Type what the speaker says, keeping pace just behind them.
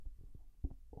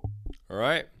All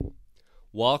right.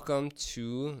 Welcome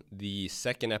to the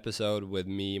second episode with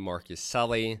me, Marcus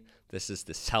Selly. This is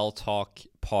the Cell Talk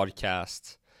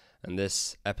podcast, and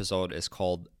this episode is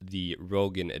called The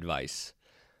Rogan Advice.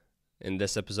 In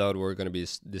this episode, we're going to be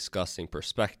discussing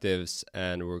perspectives,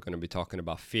 and we're going to be talking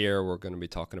about fear, we're going to be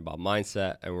talking about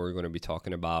mindset, and we're going to be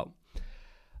talking about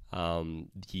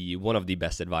the one of the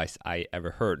best advice I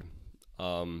ever heard.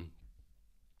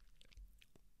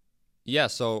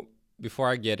 So before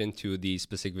I get into the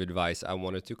specific advice, I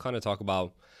wanted to kind of talk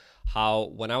about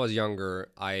how when I was younger,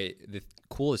 the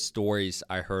coolest stories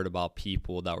I heard about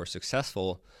people that were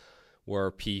successful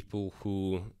were people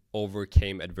who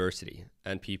overcame adversity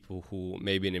and people who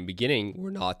maybe in the beginning were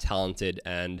not talented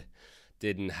and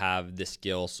didn't have the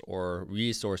skills or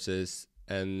resources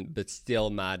but still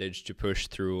managed to push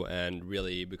through and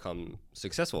really become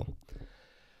successful.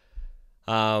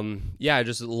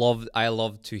 I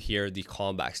love to hear the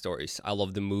comeback stories. I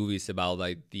love the movies about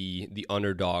like the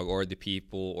underdog or the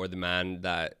people or the man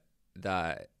that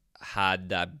had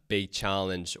that big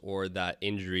challenge or that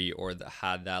injury or that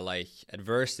had that like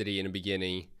adversity in the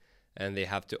beginning, and they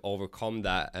have to overcome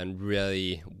that and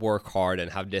really work hard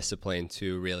and have discipline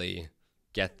to really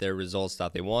get their results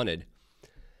that they wanted.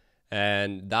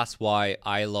 And that's why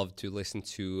I love to listen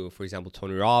to, for example,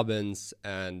 Tony Robbins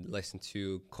and listen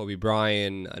to Kobe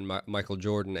Bryant and Michael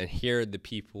Jordan and hear the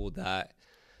people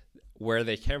where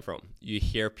they came from. You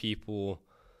hear,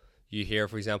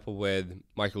 for example, with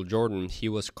Michael Jordan, he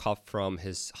was cut from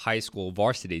his high school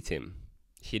varsity team.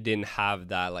 He didn't have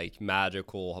that like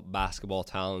magical basketball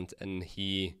talent, and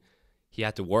he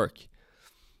had to work.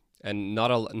 And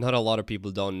not a lot of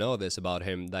people don't know this about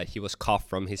him, that he was cut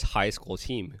from his high school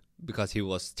team because he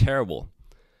was terrible.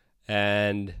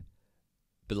 But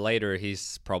later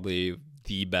he's probably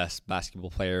the best basketball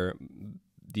player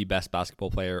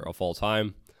of all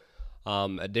time.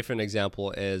 A different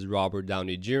example is Robert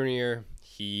Downey Jr.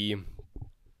 He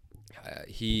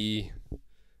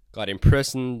got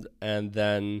imprisoned and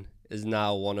then is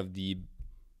now one of the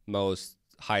most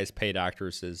highest paid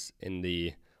actresses in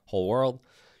the whole world.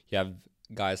 You have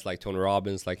guys like Tony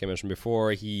Robbins, like I mentioned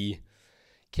before. He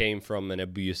came from an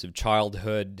abusive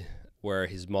childhood where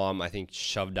his mom, I think,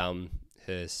 shoved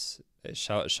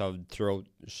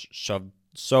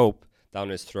soap down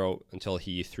his throat until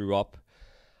he threw up.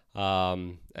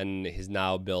 And he's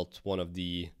now built one of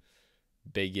the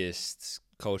biggest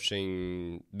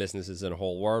coaching businesses in the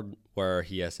whole world, where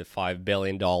he has a $5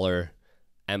 billion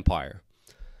empire.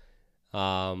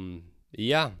 And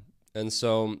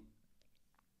so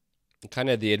kind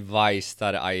of the advice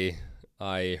that I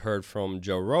heard from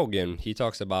Joe Rogan, he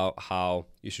talks about how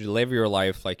you should live your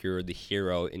life like you're the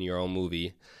hero in your own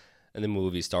movie, and the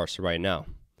movie starts right now.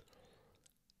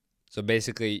 So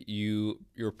basically,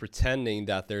 you're pretending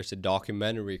that there's a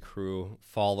documentary crew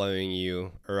following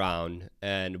you around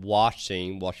and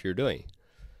watching what you're doing.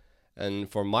 And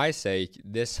for my sake,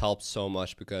 this helps so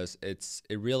much because it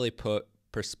really put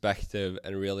perspective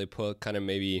and really put kind of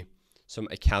maybe some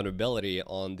accountability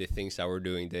on the things that we're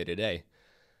doing day to day.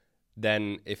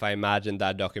 Then if I imagine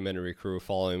that documentary crew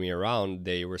following me around,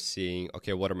 they were seeing,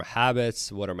 okay, what are my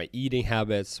habits? What are my eating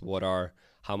habits?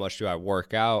 How much do I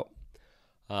work out?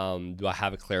 Do I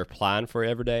have a clear plan for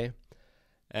every day?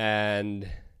 And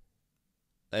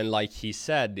like he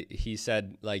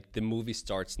said like the movie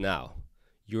starts now.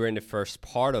 You're in the first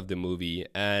part of the movie,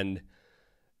 and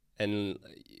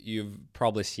you've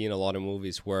probably seen a lot of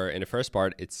movies where in the first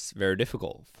part it's very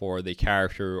difficult for the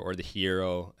character or the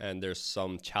hero, and there's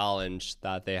some challenge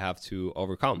that they have to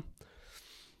overcome.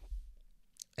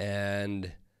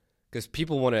 And because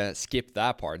people want to skip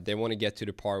that part, they want to get to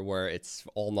the part where it's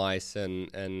all nice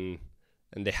and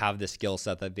they have the skill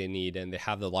set that they need and they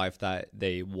have the life that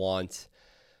they want.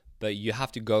 But you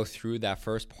have to go through that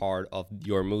first part of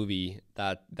your movie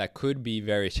that could be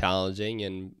very challenging,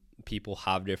 and people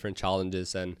have different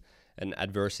challenges and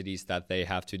adversities that they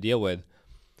have to deal with.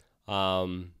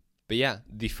 But yeah,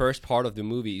 the first part of the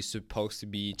movie is supposed to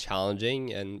be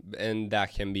challenging, and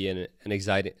that can be an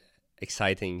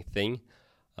exciting thing.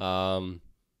 And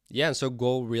so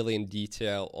go really in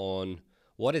detail on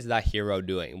what is that hero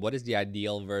doing? What is the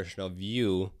ideal version of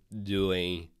you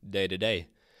doing day to day?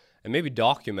 And maybe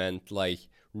document, like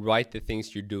write the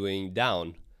things you're doing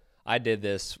down. I did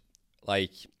this,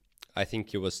 like I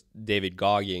think it was David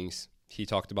Goggins. He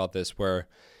talked about this, where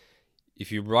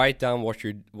if you write down what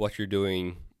you're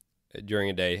doing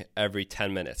during a day every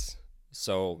 10 minutes.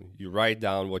 So you write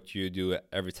down what you do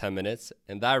every 10 minutes,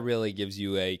 and that really gives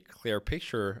you a clear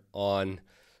picture on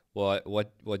what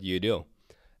you do.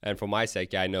 And for my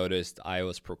sake, I noticed I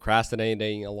was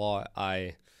procrastinating a lot.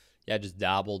 I just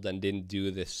dabbled and didn't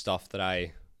do the stuff that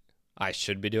I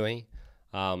should be doing,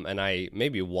 and I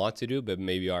maybe want to do, but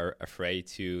maybe are afraid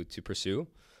to pursue.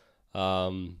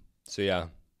 So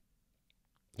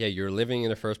you're living in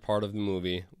the first part of the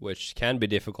movie, which can be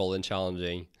difficult and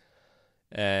challenging,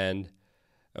 and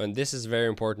this is very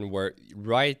important. Where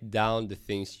write down the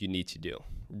things you need to do,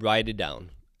 write it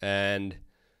down, and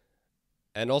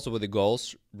also with the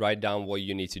goals, write down what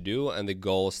you need to do and the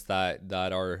goals that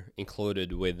are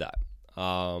included with that.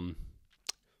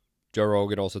 Joe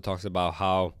Rogan also talks about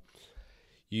how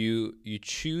you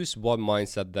choose what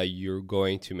mindset that you're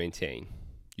going to maintain.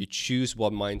 You choose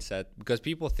what mindset, because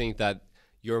people think that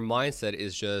your mindset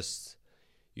is just,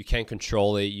 you can't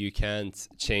control it, you can't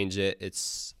change it.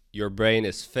 It's your brain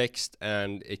is fixed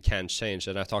and it can't change.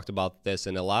 And I talked about this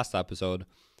in the last episode.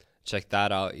 Check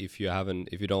that out if you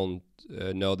don't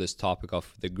know this topic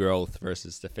of the growth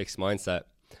versus the fixed mindset.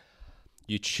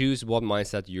 You choose what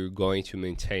mindset you're going to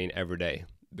maintain every day,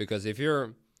 because if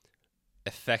you're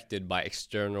affected by the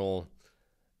external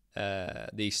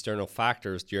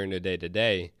factors during the day to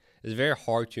day, it's very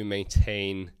hard to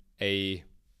maintain a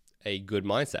good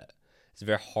mindset. It's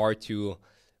very hard to,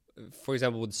 for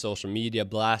example, with social media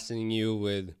blasting you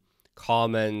with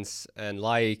comments and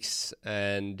likes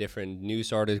and different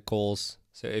news articles.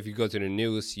 So if you go to the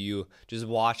news, you just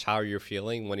watch how you're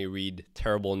feeling when you read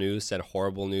terrible news and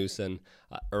horrible news and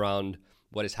around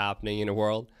what is happening in the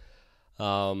world.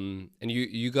 And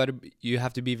you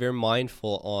have to be very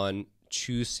mindful on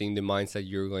choosing the mindset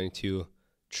you're going to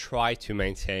try to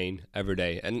maintain every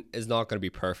day. And it's not going to be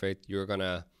perfect. You're going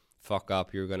to fuck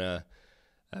up. You're going to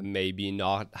maybe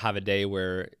not have a day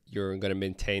where you're going to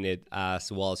maintain it as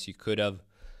well as you could have.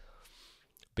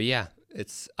 But yeah,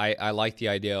 I like the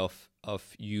idea of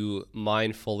you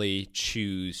mindfully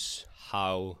choose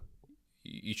how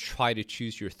you try to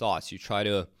choose your thoughts. You try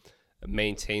to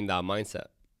maintain that mindset,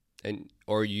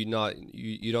 or you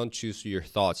don't choose your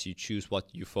thoughts. You choose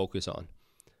what you focus on,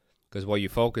 because what you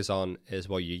focus on is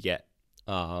what you get.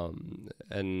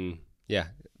 And yeah,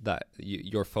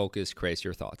 your focus creates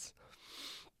your thoughts.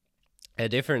 A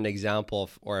different example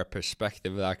or a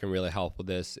perspective that can really help with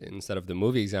this, instead of the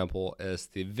movie example, is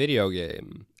the video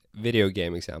game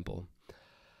example.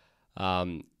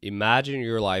 Imagine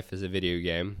your life as a video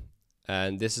game,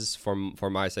 and this is for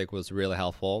my sake was really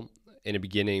helpful. In the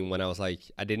beginning, when I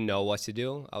didn't know what to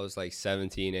do. I was like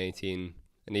 17, 18,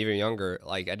 and even younger.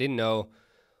 Like, I didn't know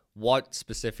what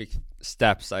specific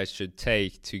steps I should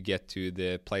take to get to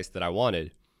the place that I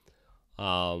wanted.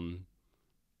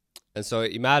 And so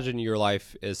imagine your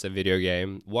life is a video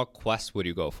game. What quest would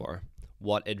you go for?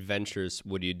 What adventures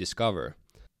would you discover?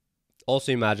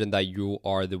 Also imagine that you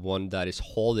are the one that is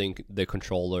holding the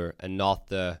controller and not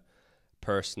the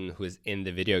person who is in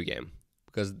the video game.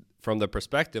 Because from the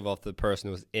perspective of the person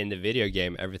who's in the video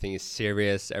game, everything is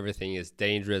serious, everything is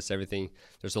dangerous,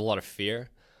 there's a lot of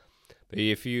fear. But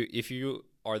if you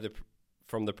are the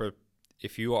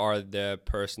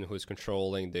person who is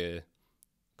controlling the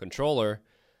controller,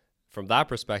 from that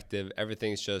perspective,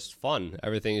 everything is just fun.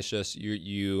 Everything is just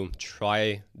you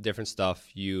try different stuff.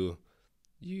 You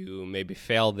maybe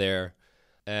fail there,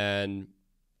 and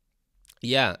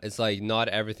yeah, it's like not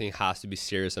everything has to be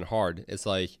serious and hard. It's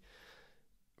like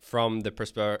from the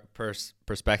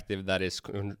perspective that is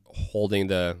holding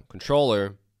the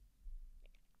controller,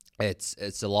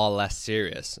 it's a lot less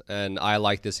serious. And I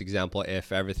like this example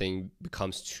if everything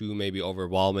becomes too maybe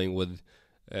overwhelming with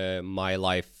my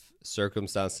life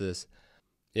circumstances.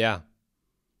 Yeah,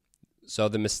 so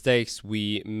the mistakes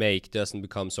we make doesn't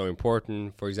become so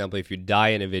important. For example, if you die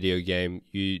in a video game,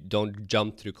 you don't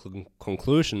jump to the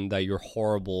conclusion that you're a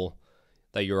horrible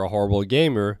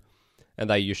gamer and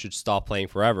that you should stop playing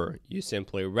forever. You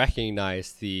simply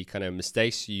recognize the kind of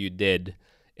mistakes you did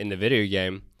in the video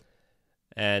game,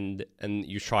 and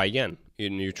you try again.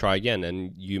 You try again,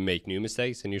 and you make new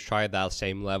mistakes, and you try that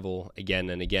same level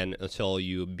again and again until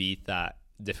you beat that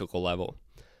difficult level.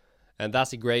 And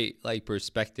that's a great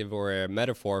perspective or a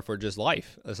metaphor for just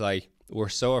life. It's like we're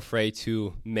so afraid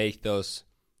to make those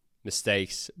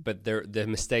mistakes, but they're the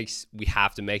mistakes, we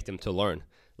have to make them to learn.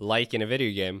 Like in a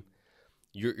video game,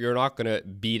 you're not gonna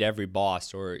beat every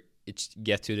boss or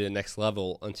get to the next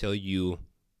level until you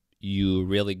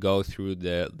really go through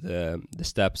the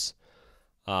steps.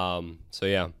 So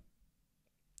yeah,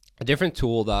 a different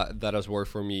tool that has worked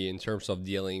for me in terms of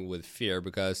dealing with fear,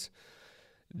 because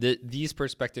these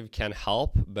perspectives can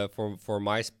help, but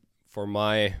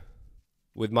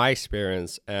with my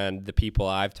experience and the people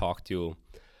I've talked to,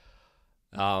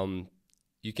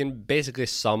 you can basically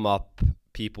sum up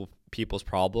people's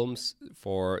problems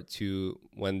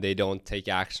when they don't take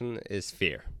action is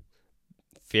fear.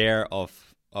 fear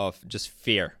of just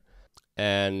fear.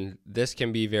 And this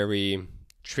can be very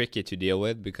tricky to deal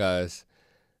with because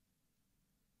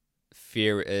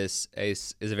fear is a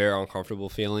very uncomfortable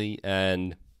feeling.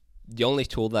 And the only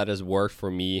tool that has worked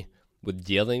for me with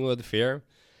dealing with fear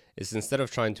is, instead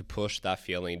of trying to push that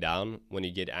feeling down when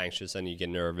you get anxious and you get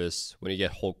nervous, when you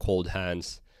get cold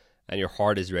hands and your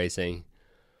heart is racing,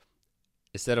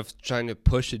 instead of trying to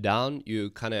push it down, you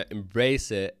kind of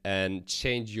embrace it and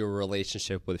change your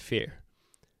relationship with fear.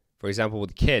 For example,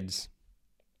 with kids,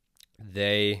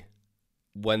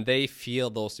 when they feel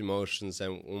those emotions,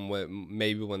 and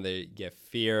maybe when they get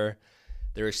fear,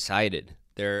 they're excited.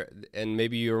 And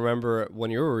maybe you remember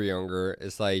when you were younger,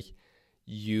 it's like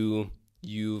you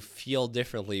feel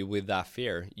differently with that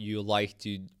fear. You like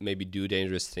to maybe do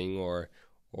dangerous thing,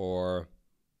 or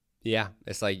yeah,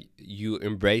 it's like you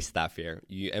embrace that fear.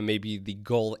 And maybe the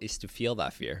goal is to feel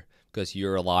that fear because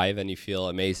you're alive and you feel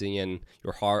amazing and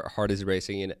your heart is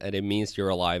racing, and it means you're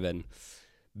alive, and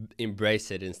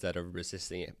embrace it instead of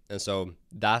resisting it. And so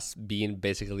that's being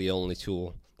basically the only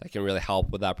tool that can really help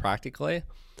with that practically.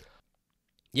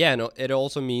 Yeah, no, it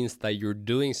also means that you're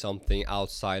doing something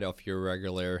outside of your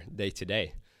regular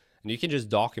day-to-day. And you can just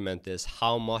document this,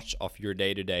 how much of your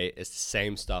day-to-day is the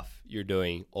same stuff you're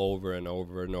doing over and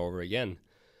over and over again.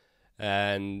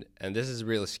 And this is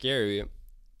really scary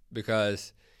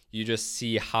because you just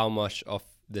see how much of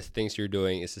the things you're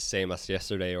doing is the same as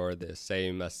yesterday or the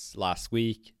same as last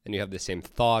week, and you have the same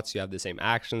thoughts, you have the same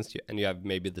actions, and you have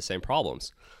maybe the same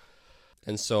problems.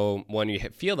 And so when you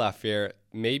feel that fear,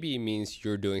 maybe it means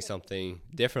you're doing something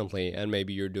differently, and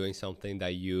maybe you're doing something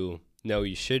that you know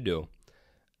you should do.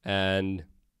 And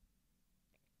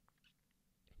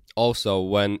also,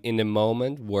 when in the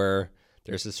moment where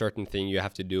there's a certain thing you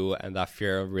have to do and that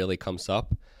fear really comes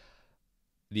up,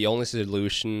 the only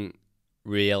solution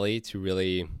really to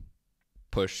really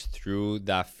push through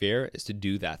that fear is to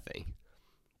do that thing.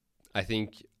 I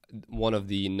think one of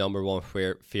the number one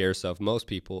fears of most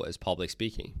people is public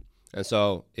speaking. And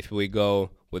so if we go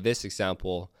with this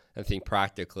example and think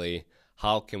practically,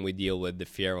 how can we deal with the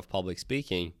fear of public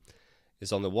speaking?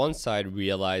 Is on the one side,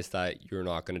 realize that you're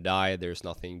not going to die, there's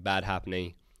nothing bad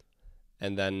happening.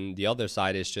 And then the other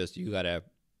side is just, you got to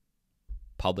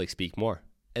public speak more.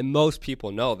 And most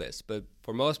people know this, but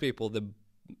for most people, the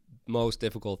most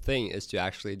difficult thing is to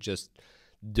actually just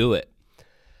do it.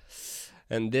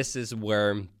 And this is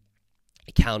where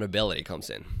accountability comes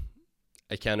in.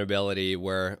 Accountability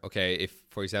where, okay, if,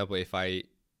 for example,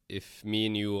 if me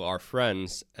and you are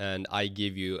friends and I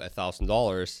give you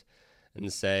 $1,000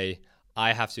 and say,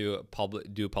 I have to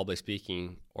do public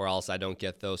speaking or else I don't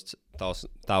get those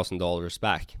 $1,000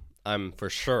 back, I'm for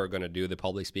sure going to do the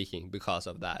public speaking because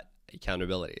of that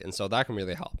accountability. And so that can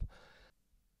really help.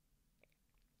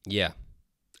 Yeah.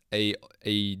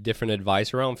 A different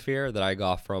advice around fear that I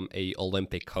got from a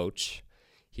Olympic coach.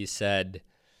 He said,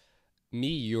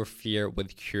 meet your fear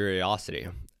with curiosity,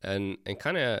 and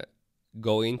kind of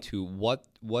go into what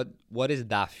is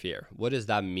that fear? What does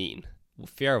that mean?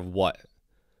 Fear of what?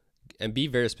 And be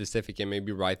very specific and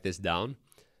maybe write this down.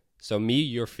 So meet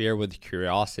your fear with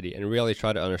curiosity and really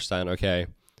try to understand, okay,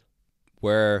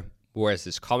 where is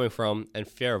this coming from, and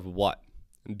fear of what?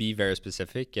 And be very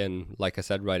specific, and like I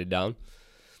said, write it down.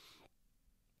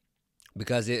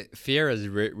 Because fear is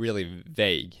really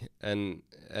vague, and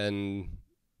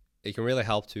it can really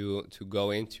help to go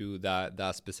into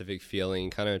that specific feeling,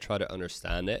 kind of try to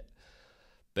understand it.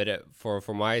 But for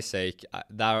my sake,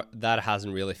 that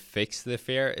hasn't really fixed the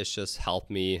fear. It's just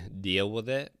helped me deal with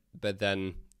it. But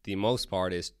then the most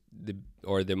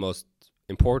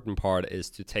important part is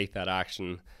to take that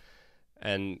action,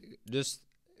 and just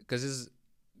because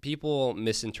people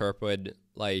misinterpret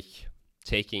like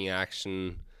taking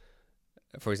action,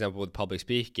 for example, with public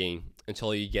speaking,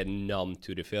 until you get numb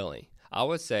to the feeling. I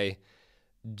would say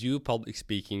do public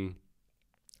speaking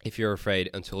if you're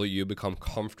afraid until you become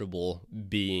comfortable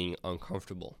being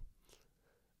uncomfortable.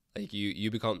 Like you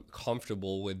become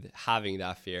comfortable with having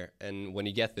that fear. And when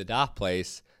you get to that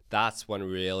place, that's when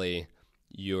really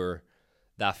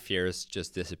that fear has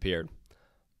just disappeared.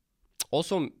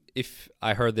 Also, if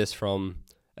I heard this from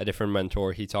a different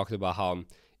mentor, he talked about how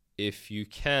if you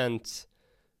can't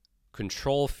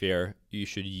control fear, you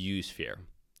should use fear.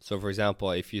 So for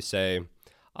example, if you say,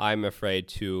 I'm afraid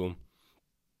to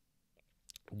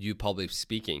do public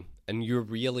speaking, and you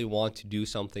really want to do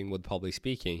something with public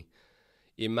speaking,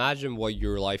 imagine what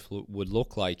your life would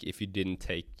look like if you didn't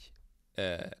take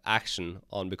action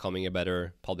on becoming a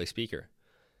better public speaker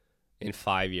in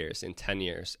 5 years, in 10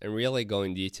 years, and really go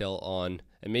in detail on,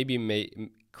 and maybe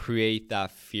create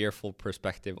that fearful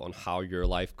perspective on how your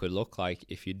life could look like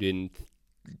if you didn't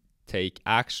take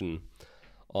action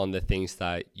on the things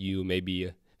that you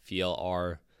maybe feel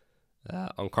are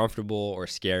uncomfortable or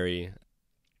scary.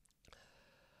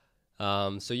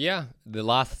 So yeah, the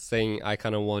last thing I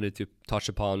kind of wanted to touch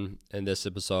upon in this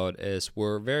episode is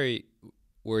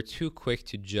we're too quick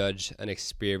to judge an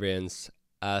experience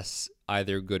as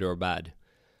either good or bad.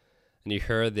 And you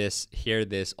hear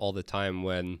this all the time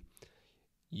when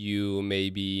you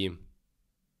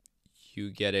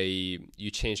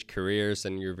change careers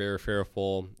and you're very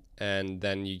fearful, and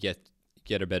then you get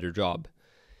a better job.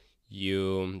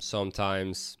 You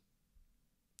sometimes,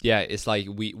 it's like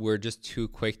we're just too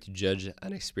quick to judge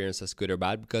an experience as good or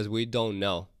bad because we don't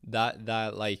know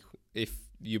that like if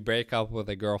you break up with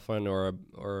a girlfriend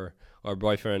or a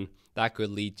boyfriend, that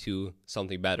could lead to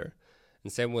something better.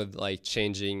 And same with like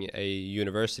changing a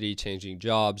university, changing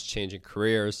jobs, changing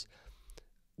careers.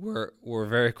 We're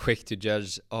very quick to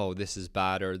judge, oh, this is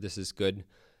bad or this is good.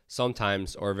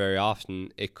 Sometimes, or very often,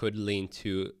 it could lead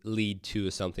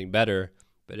to something better,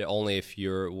 but only if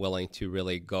you're willing to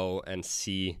really go and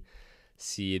see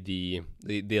the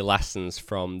lessons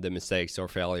from the mistakes or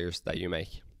failures that you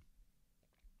make.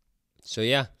 So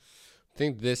yeah, I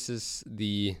think this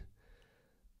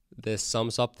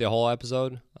sums up the whole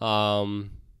episode.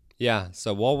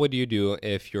 So what would you do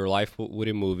if your life were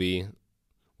a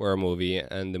movie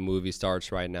and the movie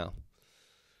starts right now?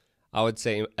 I would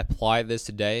say apply this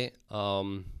today.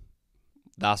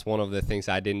 That's one of the things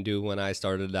I didn't do when I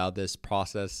started out this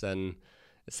process, and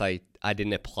it's like I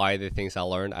didn't apply the things I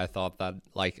learned. I thought that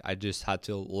like I just had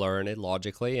to learn it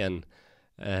logically,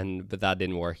 but that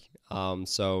didn't work.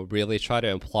 So really try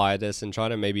to apply this and try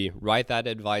to maybe write that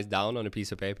advice down on a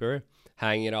piece of paper,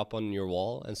 hang it up on your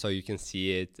wall, and so you can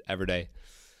see it every day.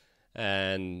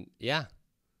 And yeah,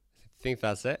 I think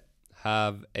that's it.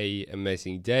 Have a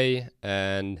amazing day,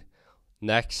 and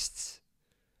next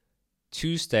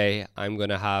Tuesday, I'm going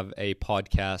to have a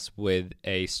podcast with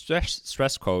a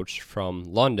stress coach from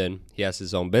London. He has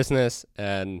his own business,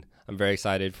 and I'm very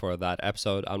excited for that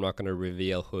episode. I'm not going to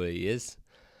reveal who he is.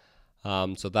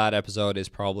 So that episode is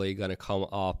probably going to come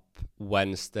up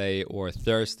Wednesday or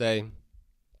Thursday.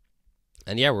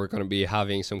 And yeah, we're going to be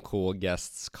having some cool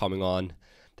guests coming on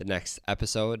the next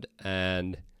episode.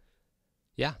 And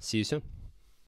yeah, see you soon.